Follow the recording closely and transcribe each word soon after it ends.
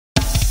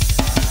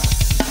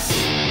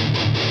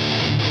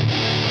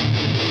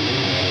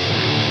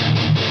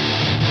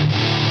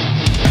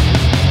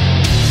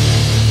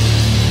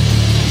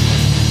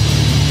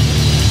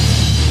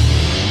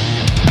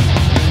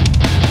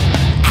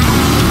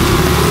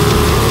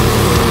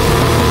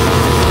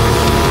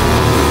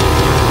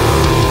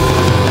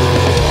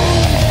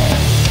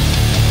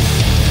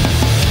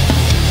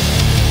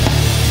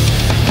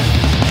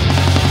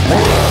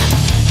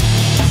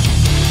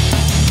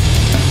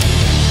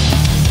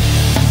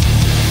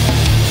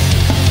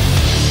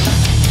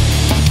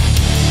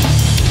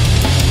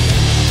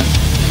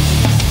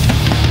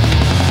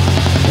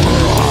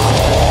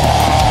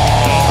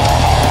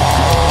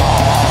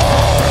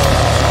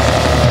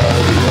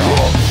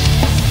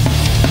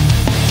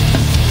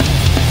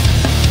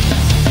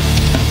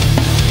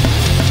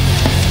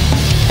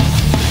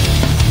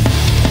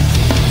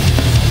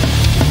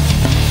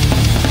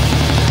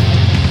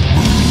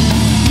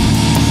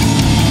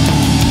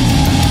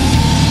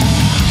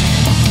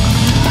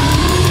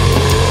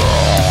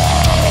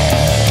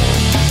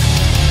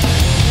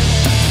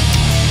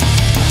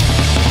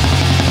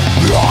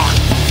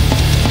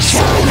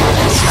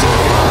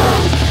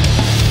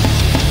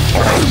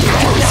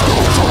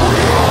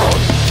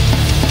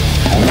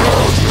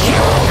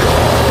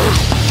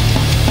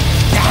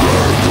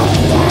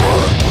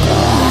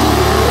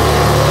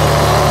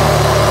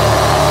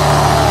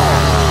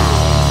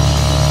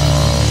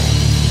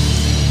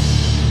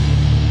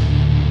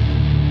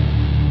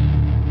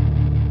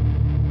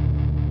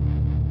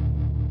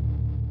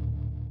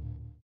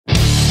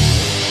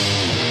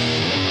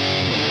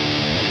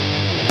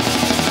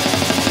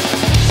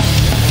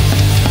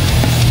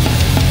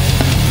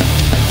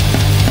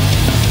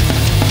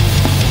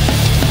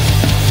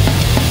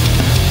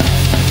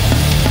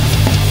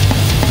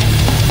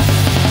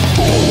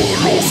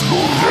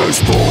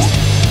restos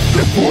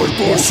de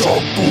cuerpos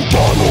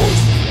amputados,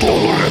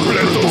 todos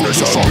repletos de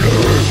sangre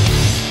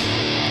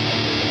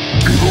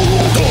y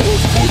dolor,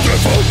 todos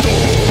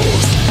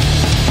putrefactos,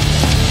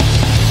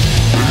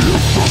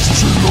 y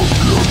sin los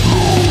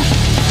miembros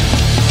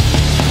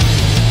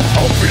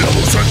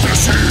afilados entre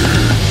sí,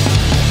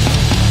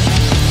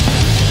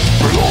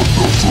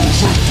 velando sus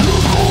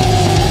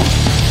entierros.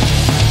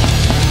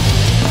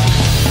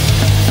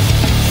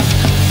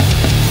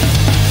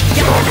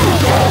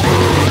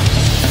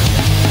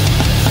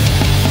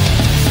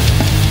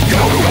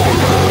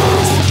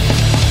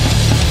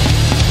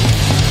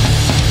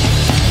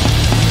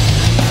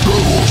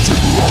 Debo sin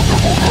duda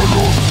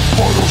devolverlos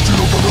para así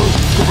no tener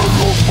que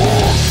verlos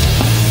más.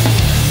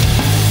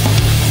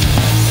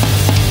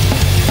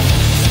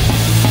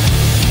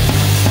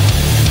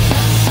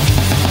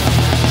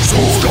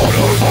 Sus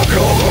caras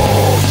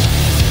macradas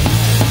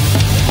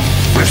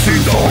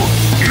vestidas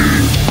y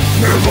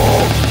me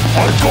dan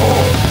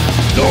alcohol.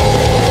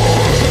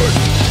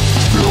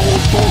 Ciego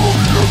todo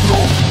mi letra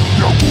y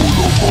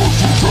aculo con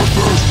sus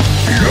heces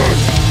y en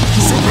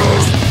su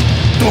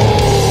resto.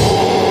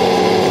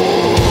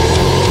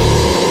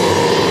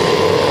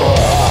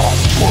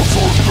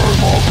 Pasos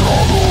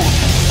demacrados,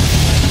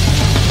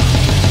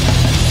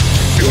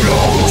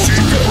 violados y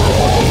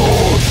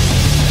quebrados.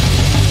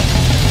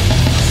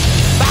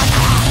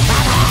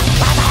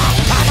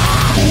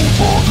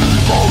 Tumba mi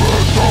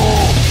cabeza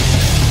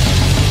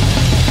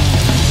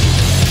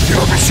y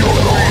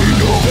amisiona y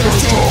no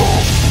peso.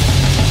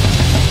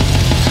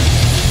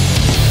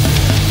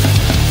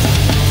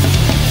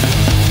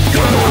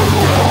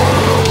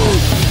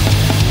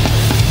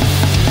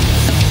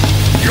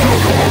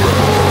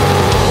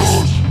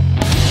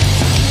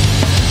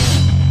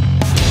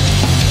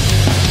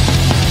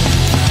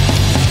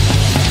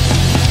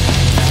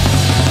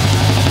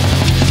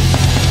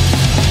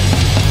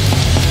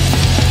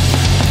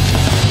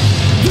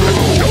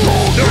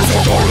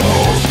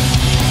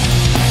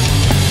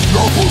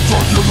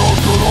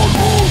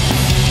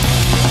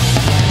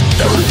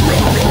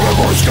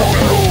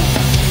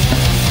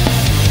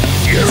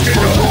 Y es que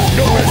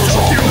no me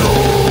sació.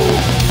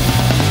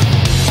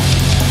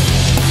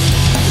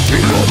 Y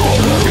no todo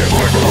bien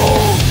recuerdo.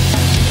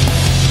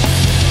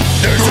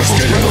 De esos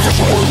que ya no se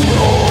pueden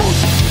curar.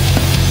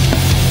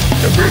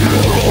 Te pido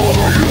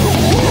todo y lo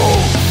juro.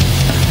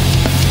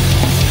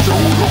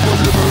 Seguro que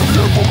viene de mi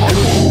época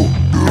de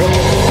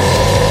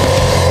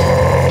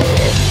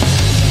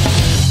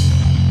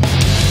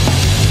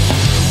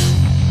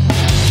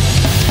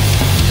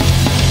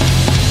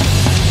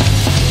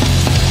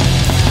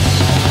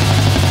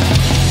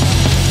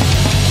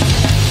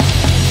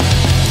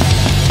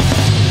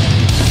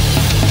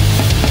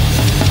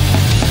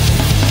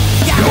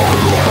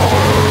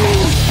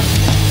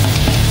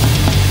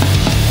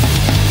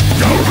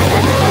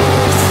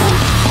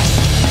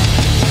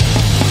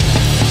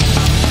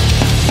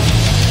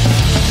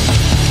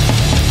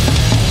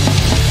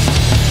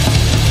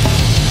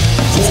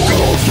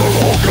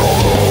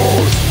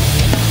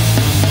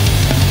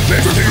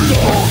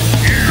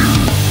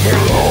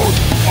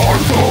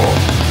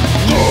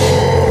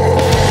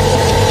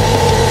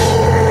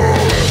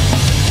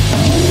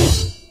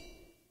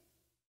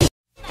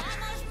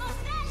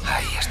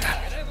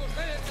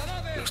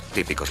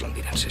Típicos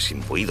londinenses,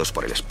 imbuidos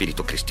por el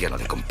espíritu cristiano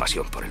de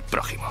compasión por el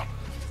prójimo.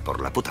 Por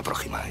la puta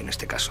prójima, en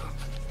este caso.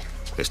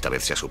 Esta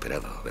vez se ha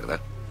superado, ¿verdad?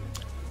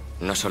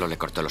 No solo le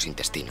cortó los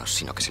intestinos,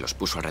 sino que se los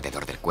puso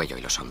alrededor del cuello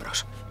y los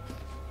hombros.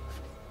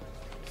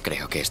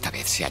 Creo que esta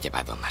vez se ha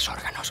llevado más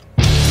órganos.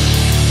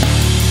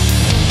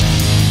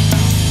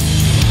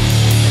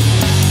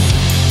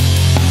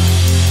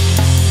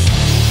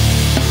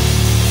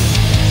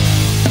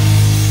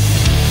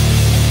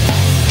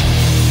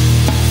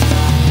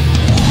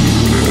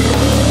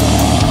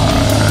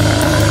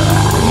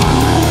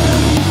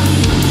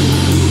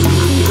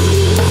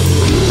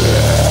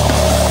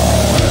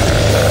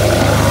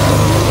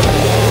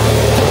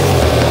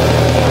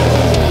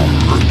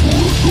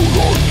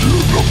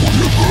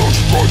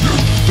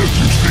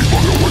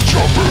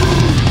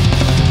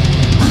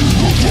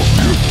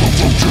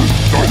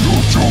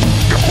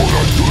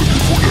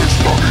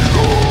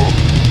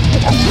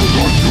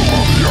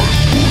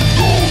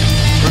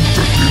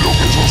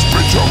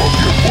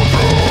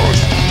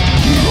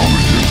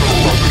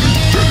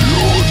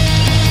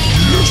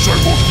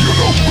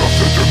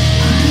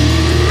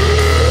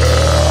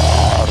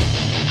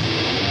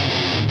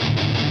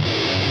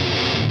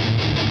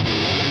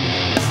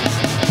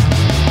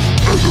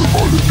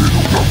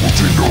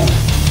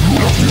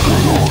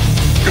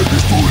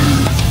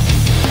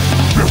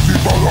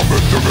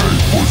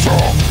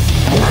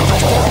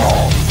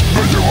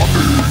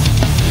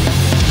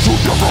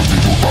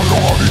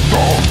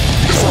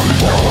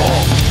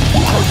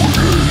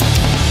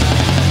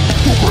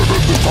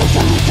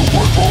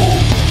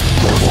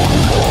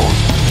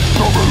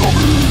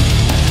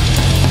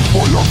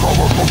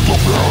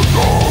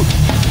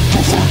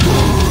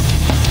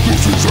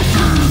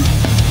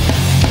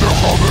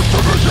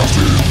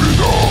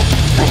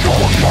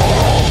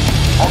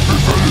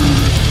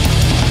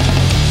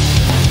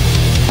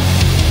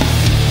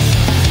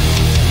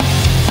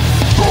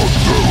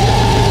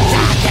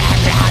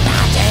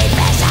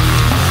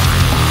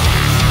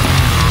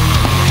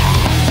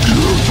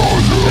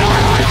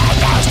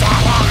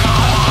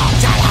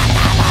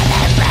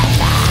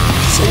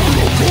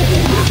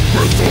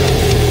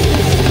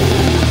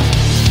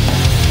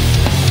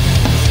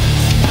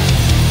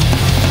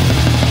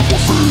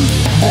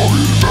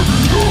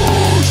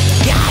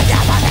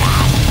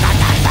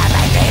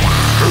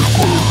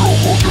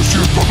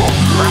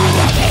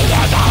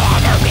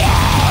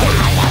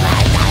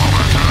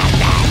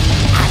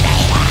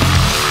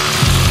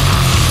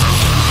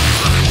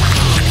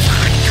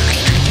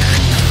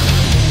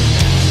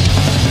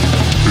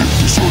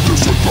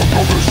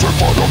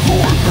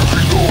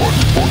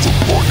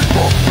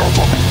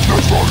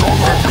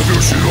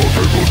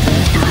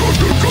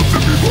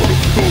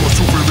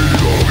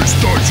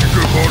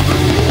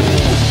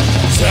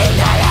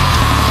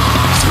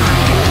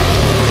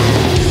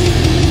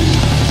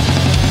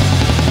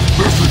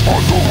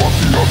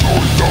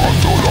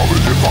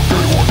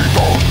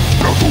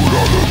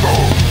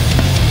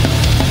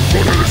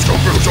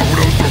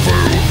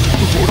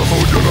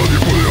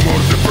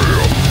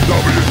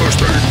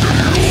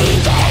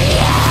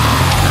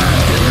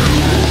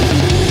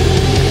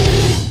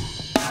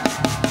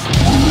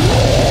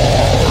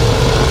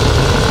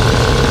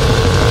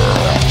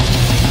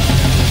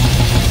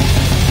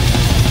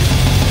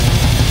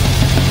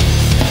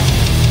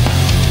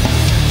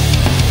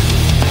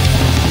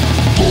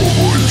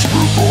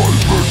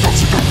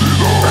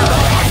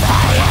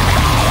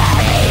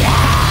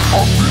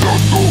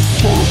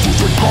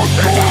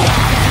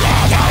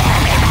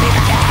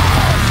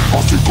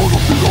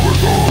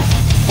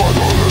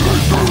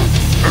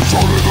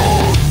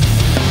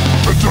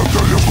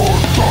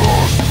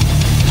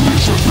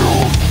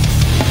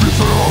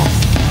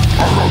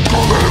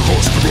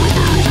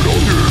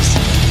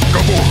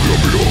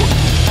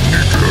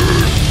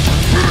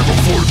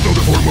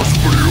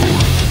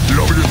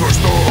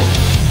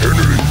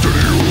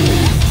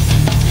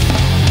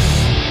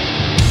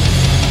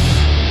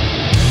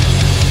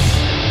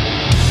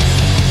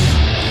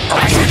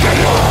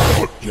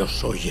 Yo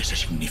soy ese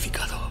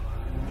significado.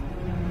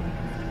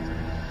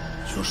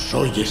 Yo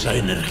soy esa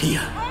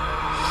energía.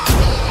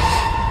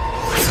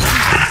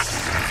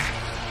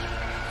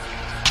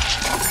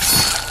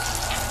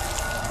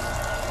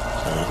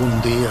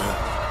 Algún día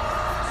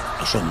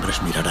los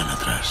hombres mirarán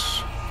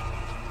atrás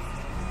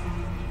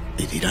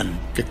y dirán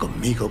que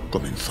conmigo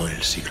comenzó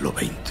el siglo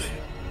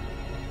XX.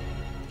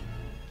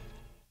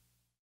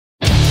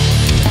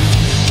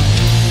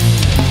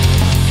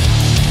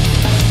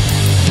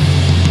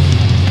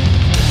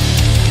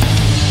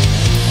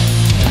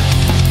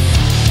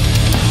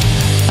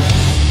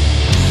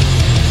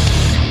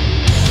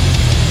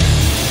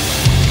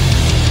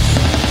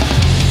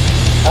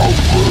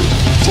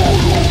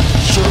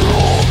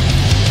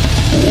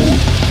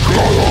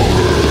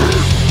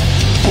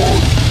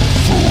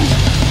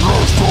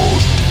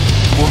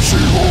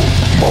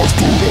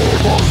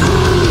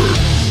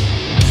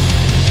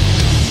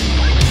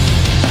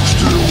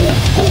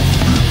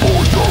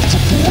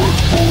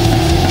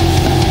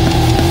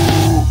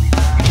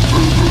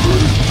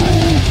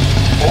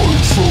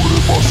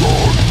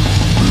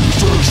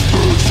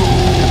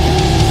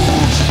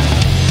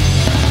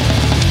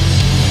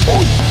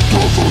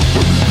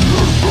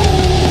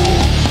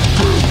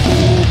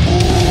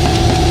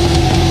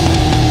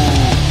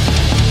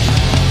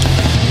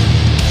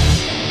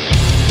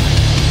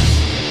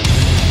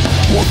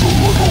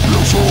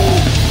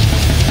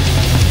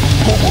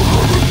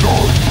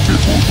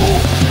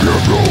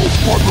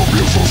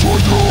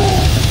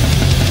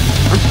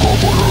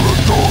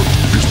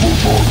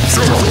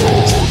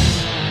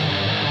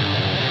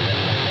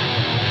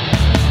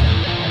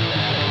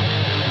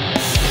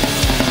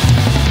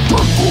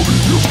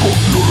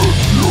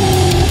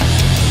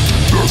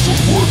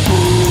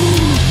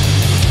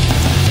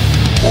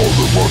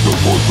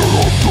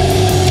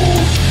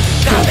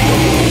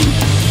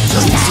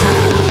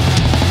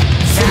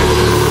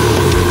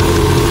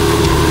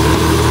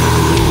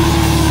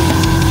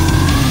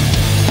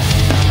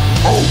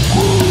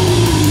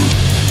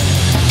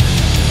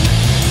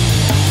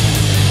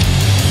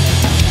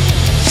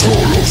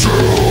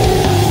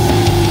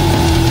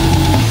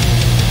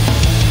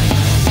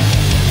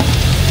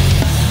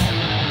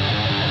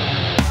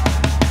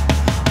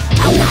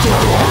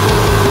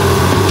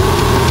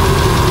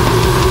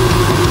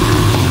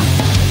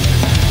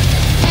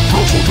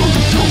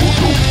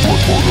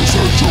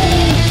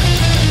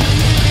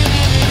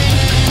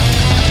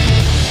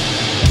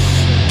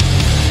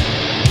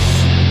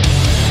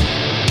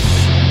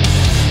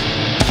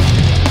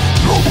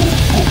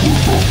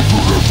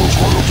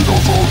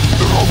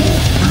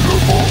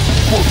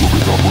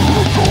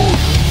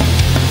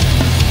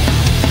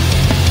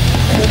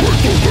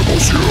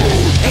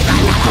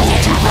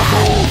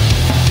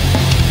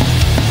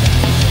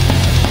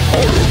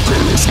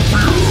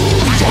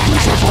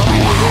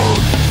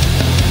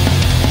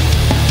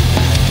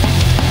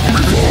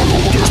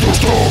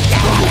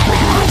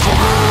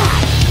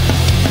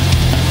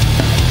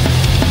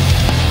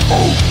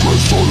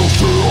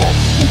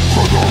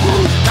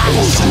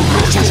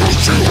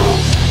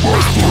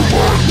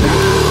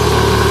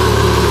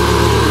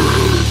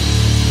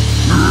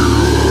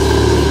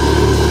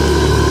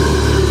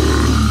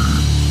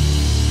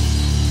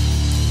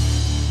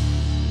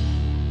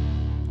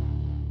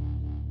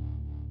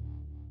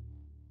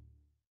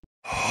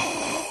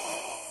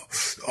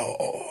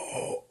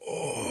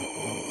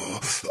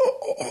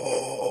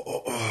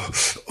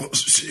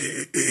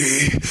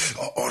 sí,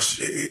 oh,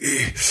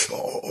 sí,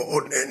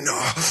 oh, nena,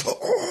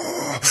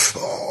 oh,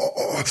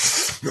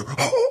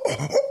 sí,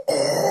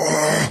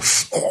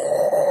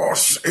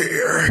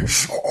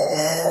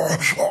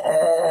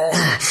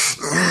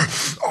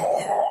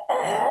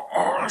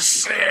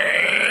 sí,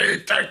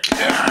 te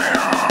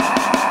quiero.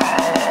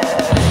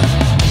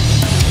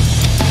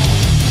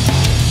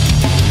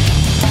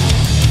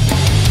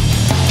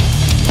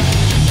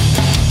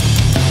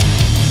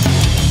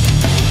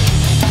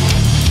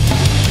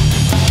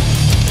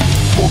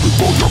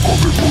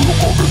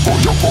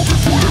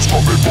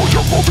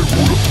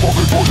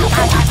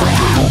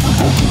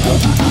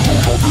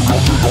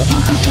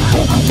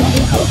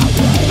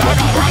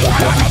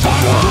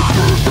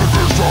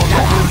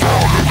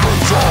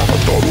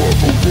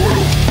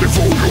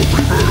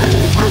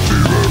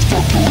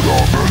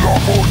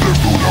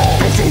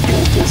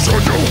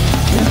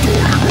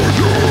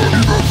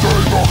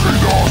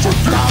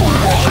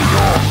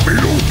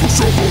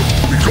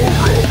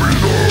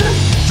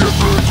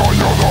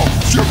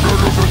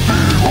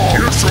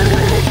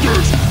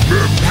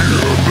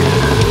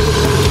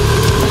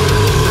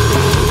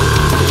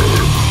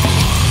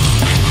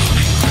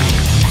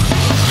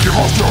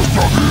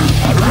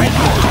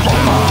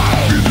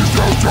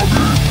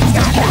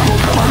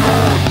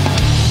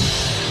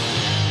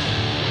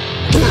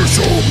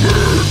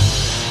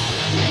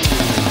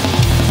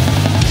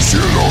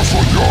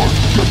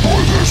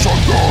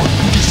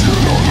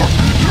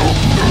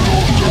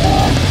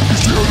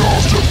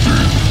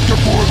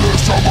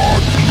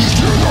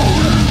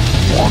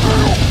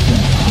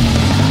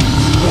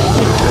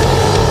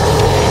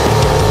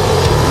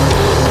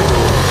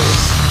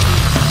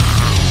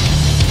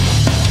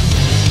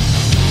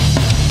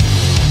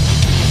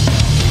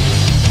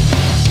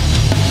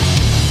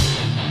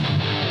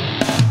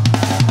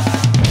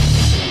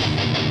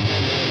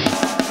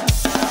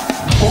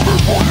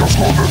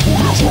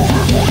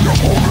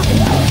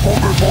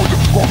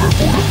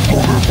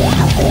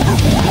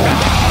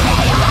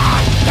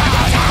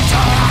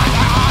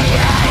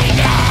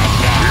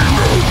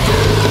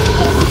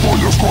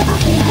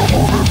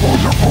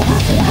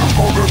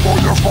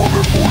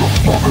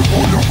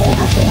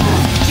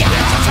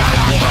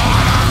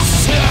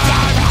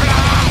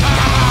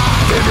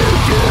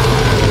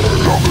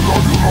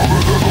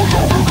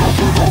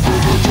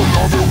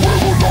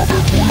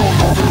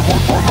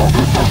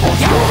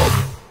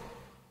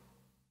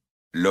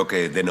 Lo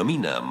que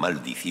denomina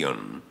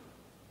maldición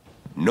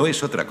no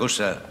es otra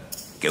cosa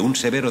que un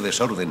severo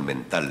desorden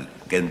mental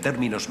que en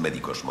términos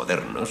médicos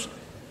modernos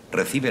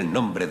recibe el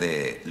nombre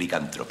de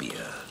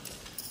licantropía.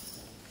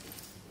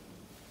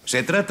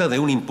 Se trata de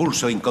un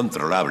impulso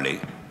incontrolable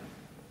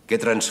que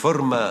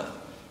transforma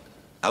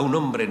a un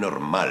hombre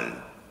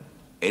normal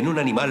en un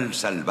animal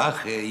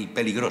salvaje y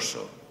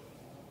peligroso,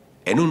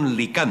 en un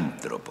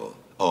licántropo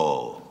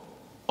o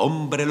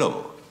hombre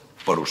lobo,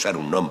 por usar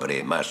un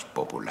nombre más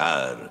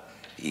popular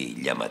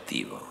y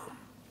llamativo.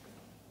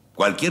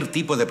 Cualquier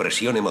tipo de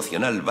presión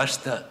emocional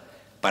basta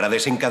para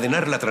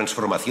desencadenar la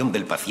transformación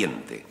del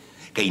paciente,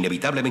 que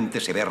inevitablemente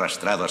se ve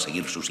arrastrado a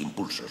seguir sus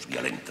impulsos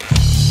violentos.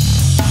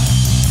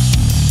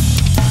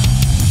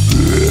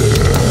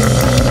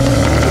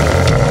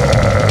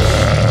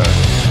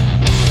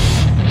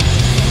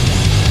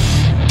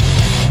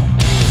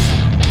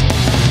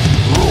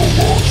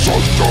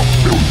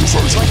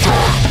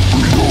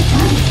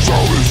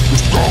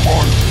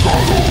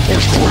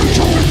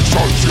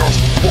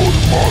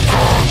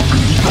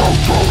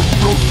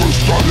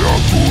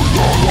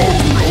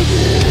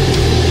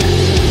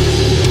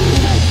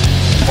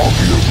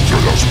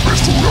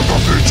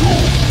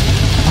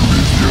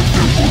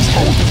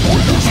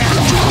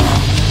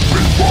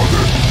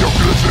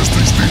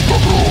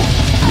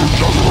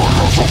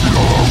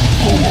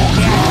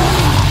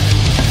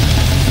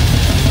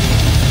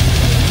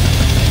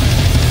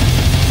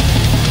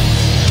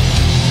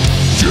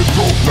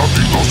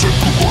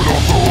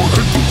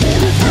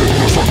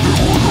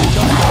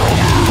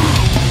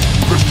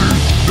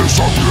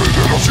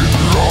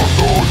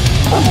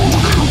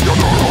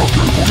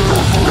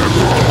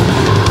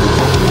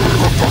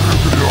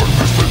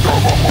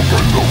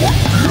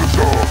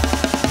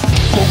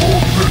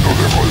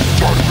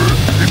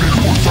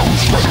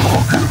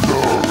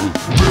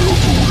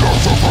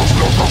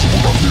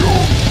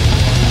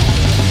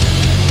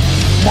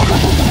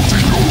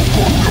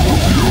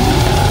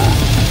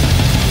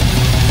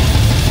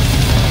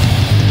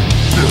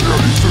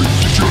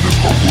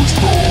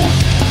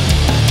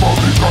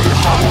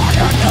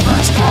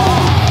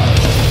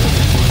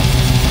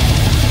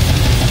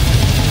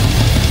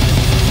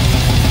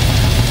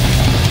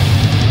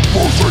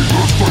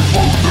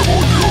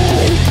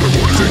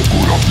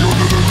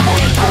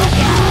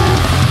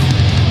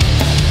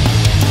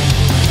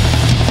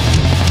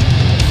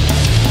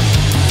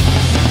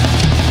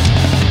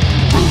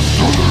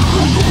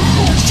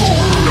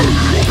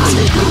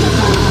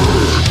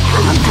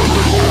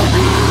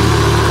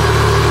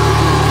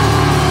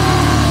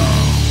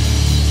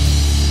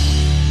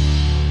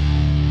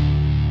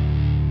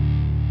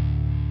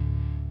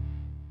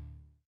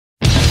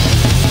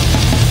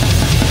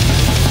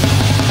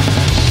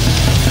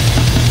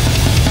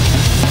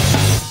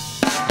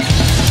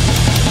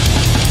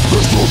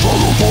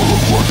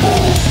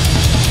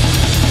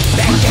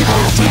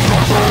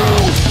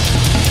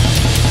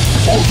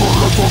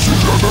 esto sin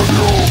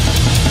remedio,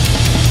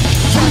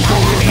 fruto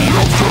de mi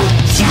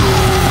obsesión.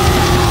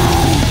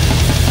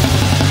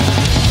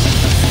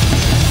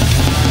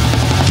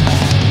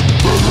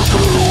 Me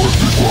recreo en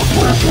mi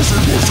cuarto,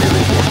 posible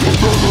solo cuarto.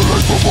 Me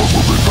deleito por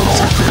publicar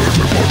a que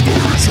me parto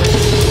risa.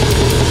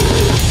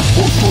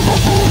 Busco las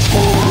dos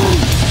colores,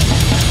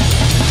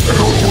 en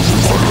ojos y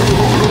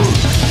alrededores.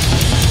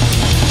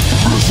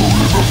 Mi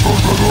sublime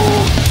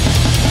enfermedad,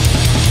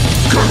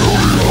 que me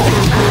obliga a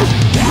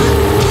beber.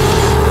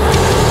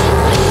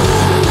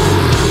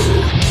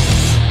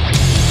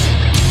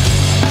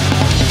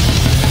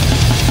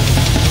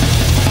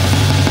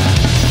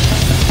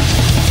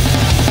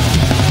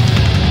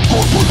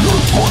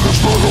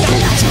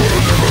 Con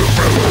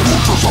espero,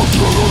 muchos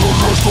santiago los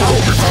restos.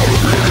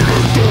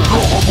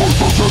 Roja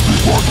muertos en mi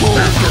cuarto,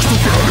 mientras tu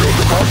cráneo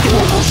te mato.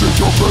 Como si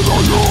te opera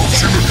yo,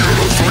 si me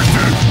quieres soy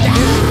ti.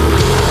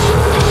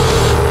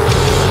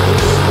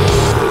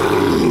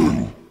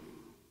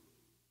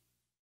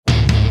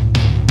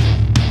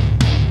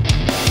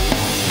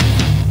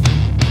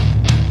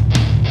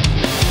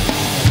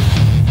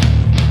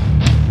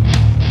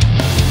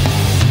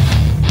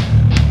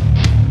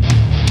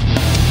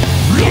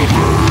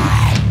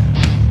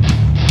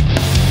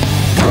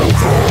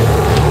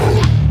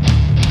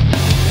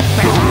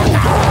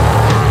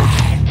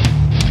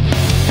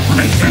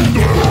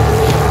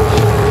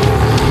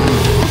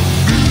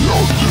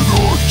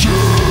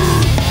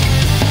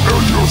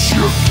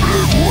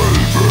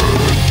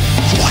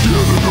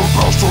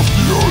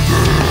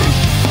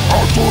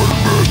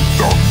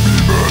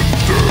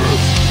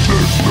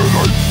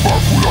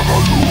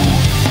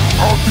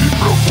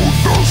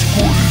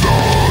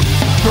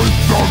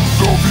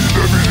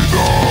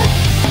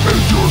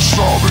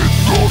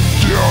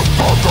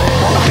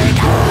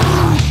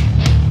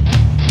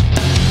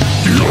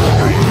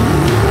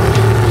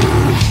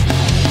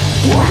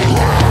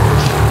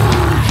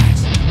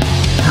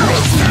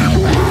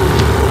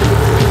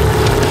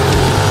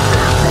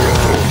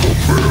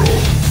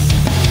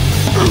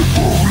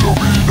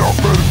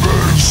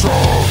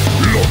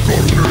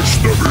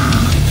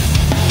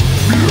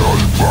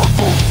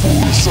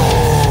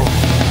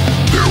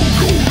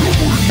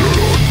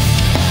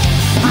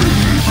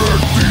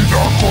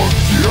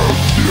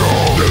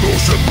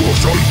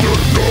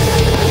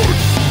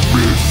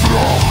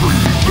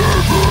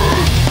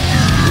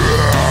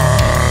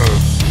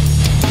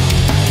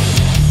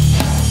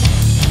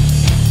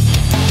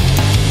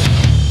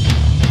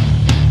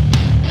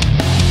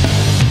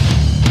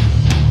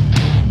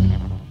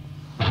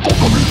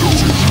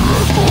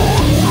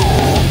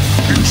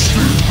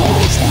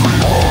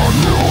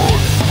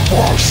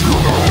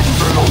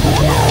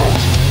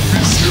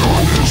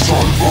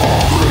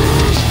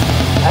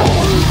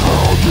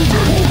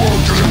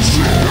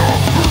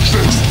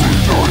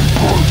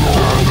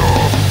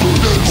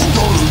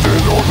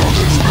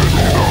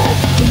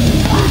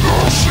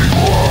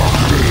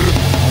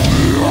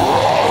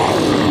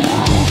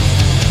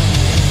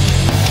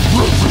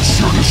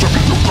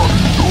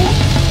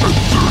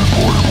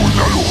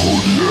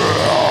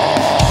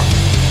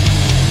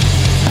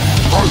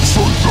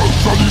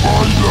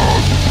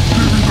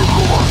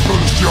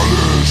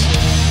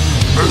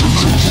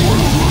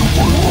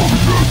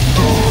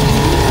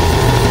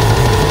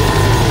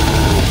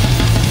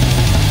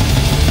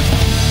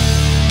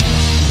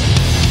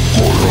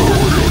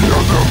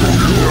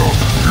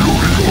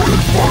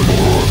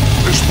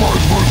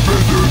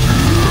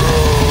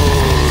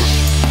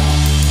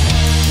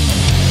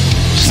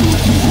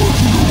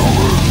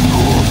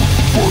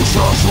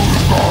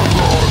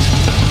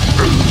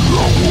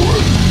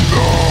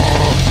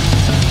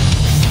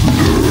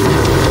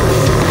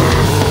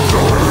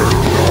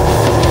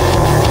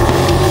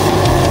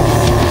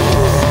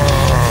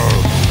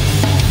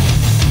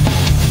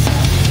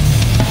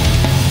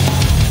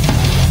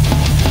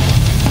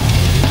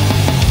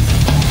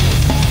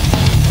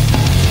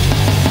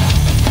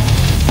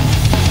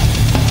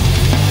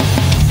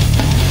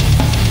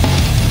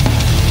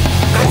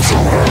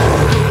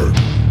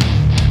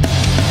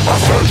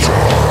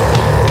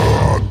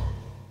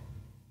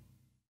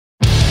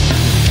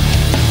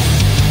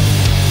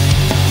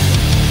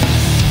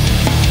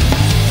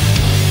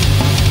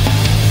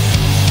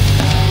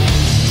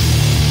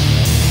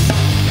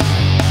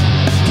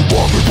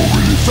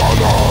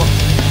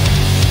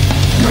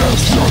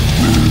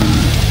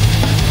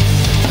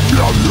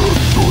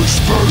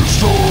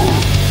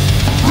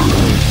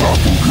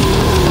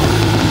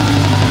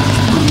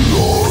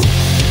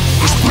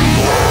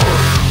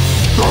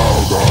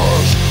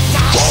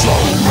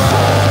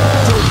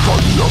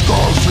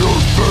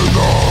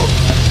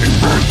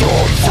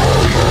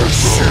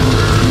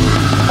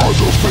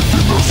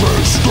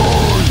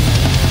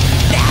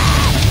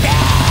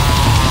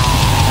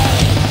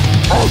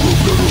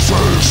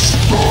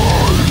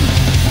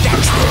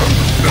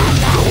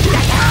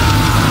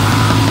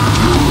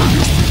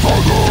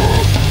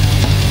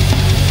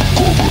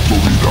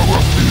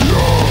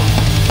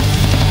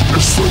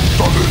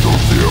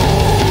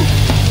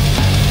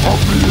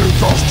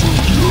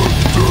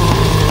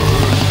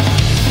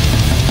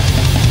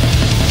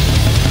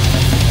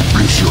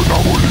 Visión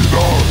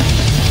abolida,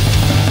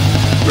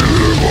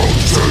 elevan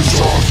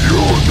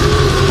sensaciones.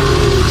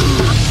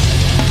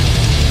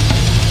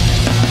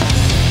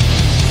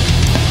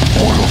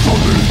 Corazón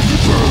de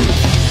índice,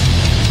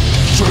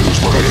 se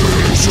desvanece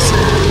tu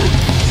ser.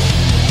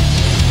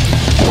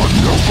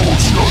 Cuántas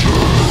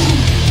convulsiones,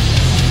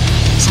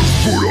 sus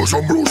puras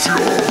ambrosia,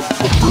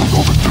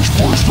 completamente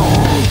expuesta.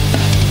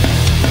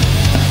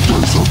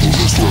 Tensa tus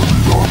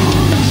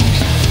extremidades,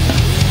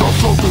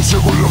 danzante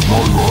ciego en las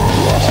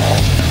nalgas.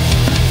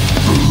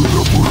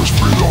 Desde tu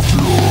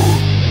respiración,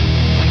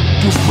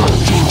 tus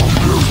pechos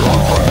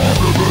libertan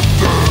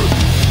libremente,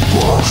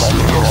 casi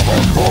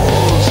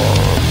lastimos.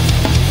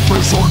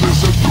 Pezones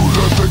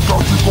endurecen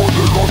casi con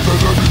el golpe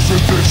de mis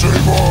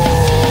centésimas.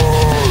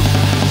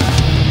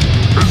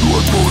 El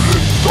dueto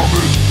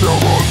lentamente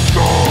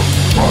avanza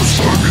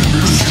hasta mi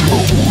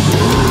misión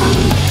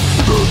muere.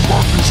 Del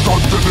más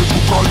distante de tu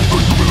cálido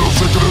y húmedo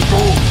secreto,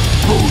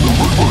 donde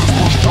vuelvo a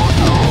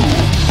desmontaña,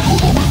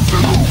 nuevamente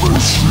no me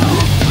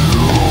siento.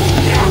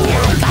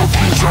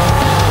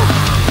 Hipnotizar,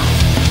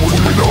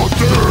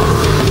 fulminante,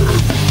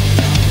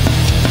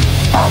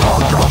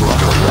 arranca tus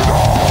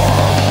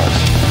cadenas,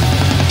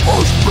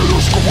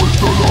 ásperos como el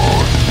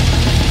dolor,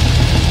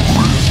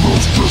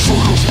 ritmos que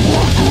solo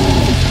guardo,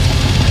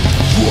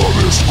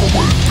 suaves como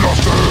el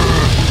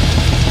placer,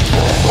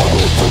 a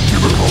los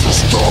centímetros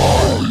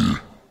estoy.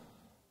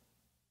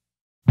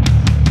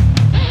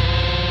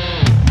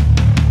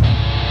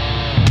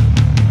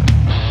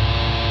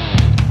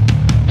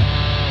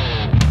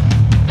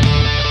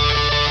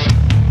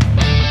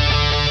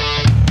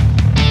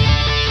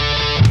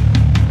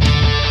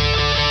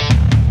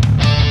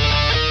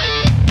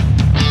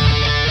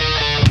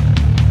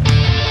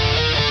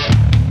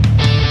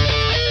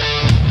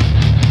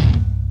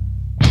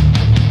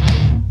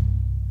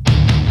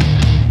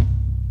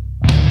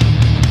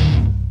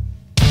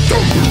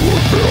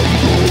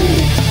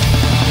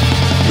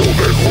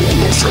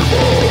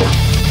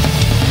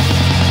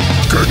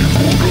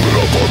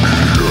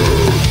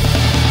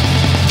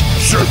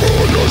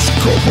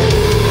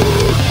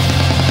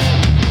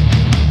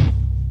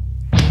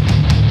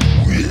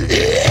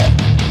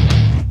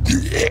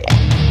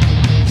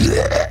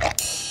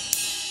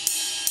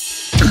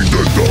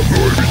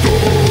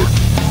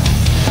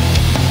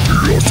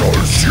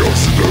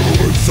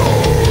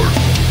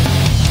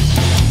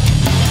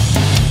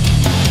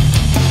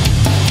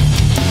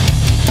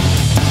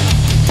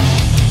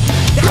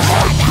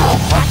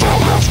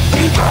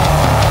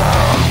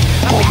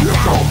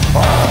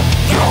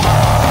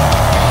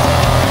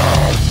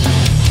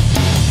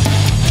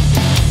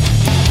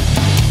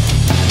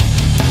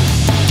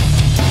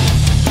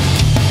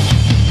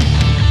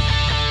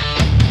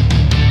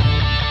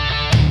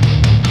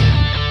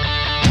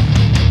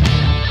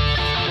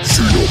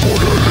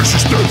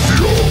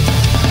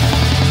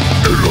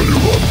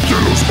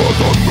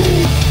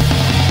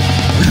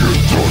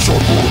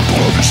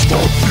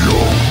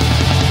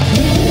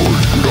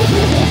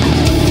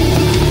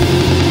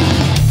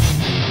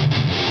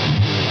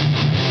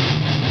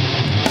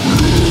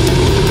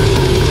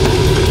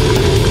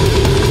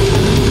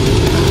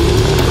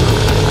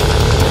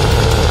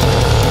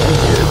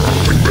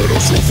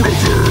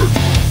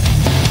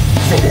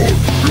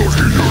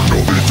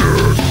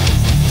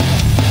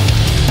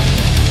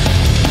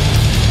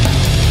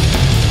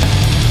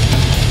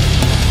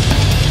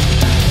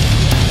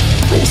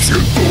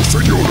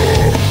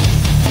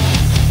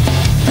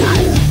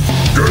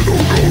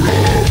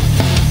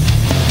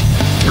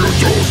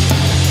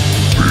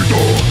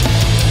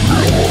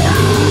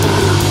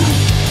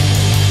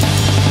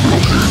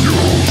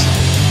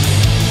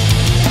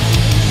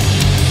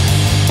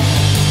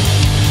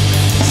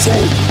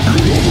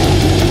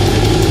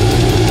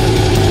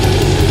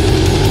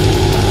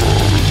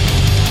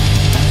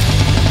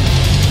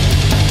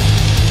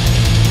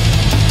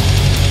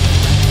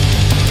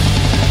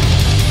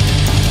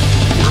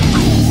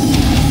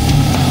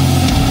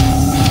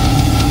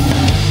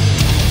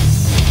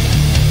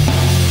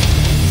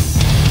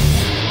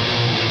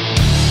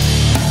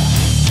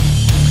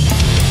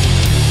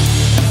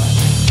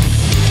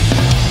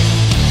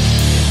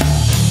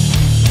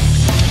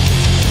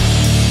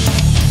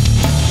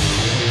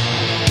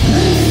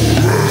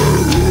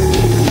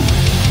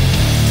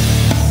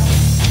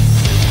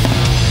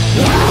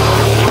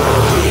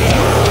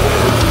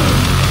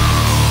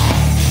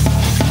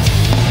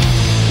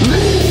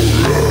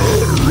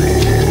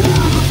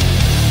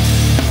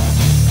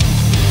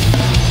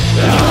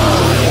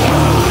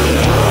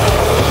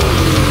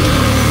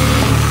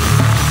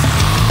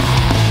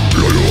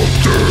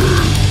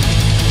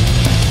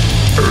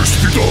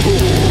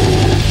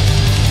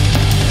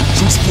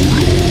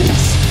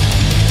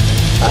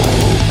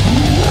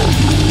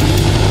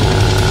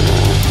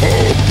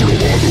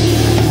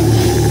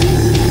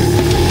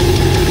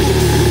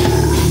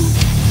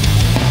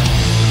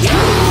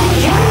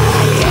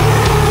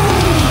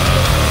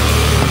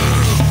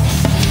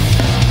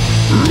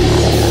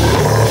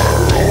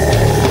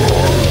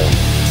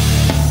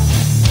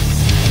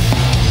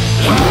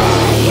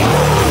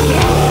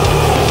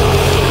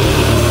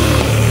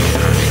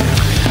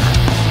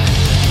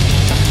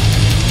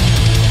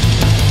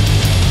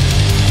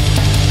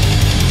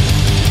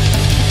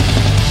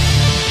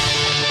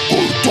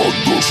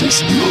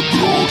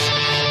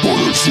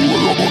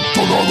 suelo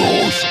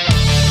amontonados.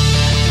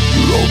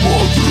 La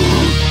madre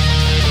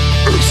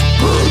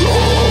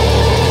espera.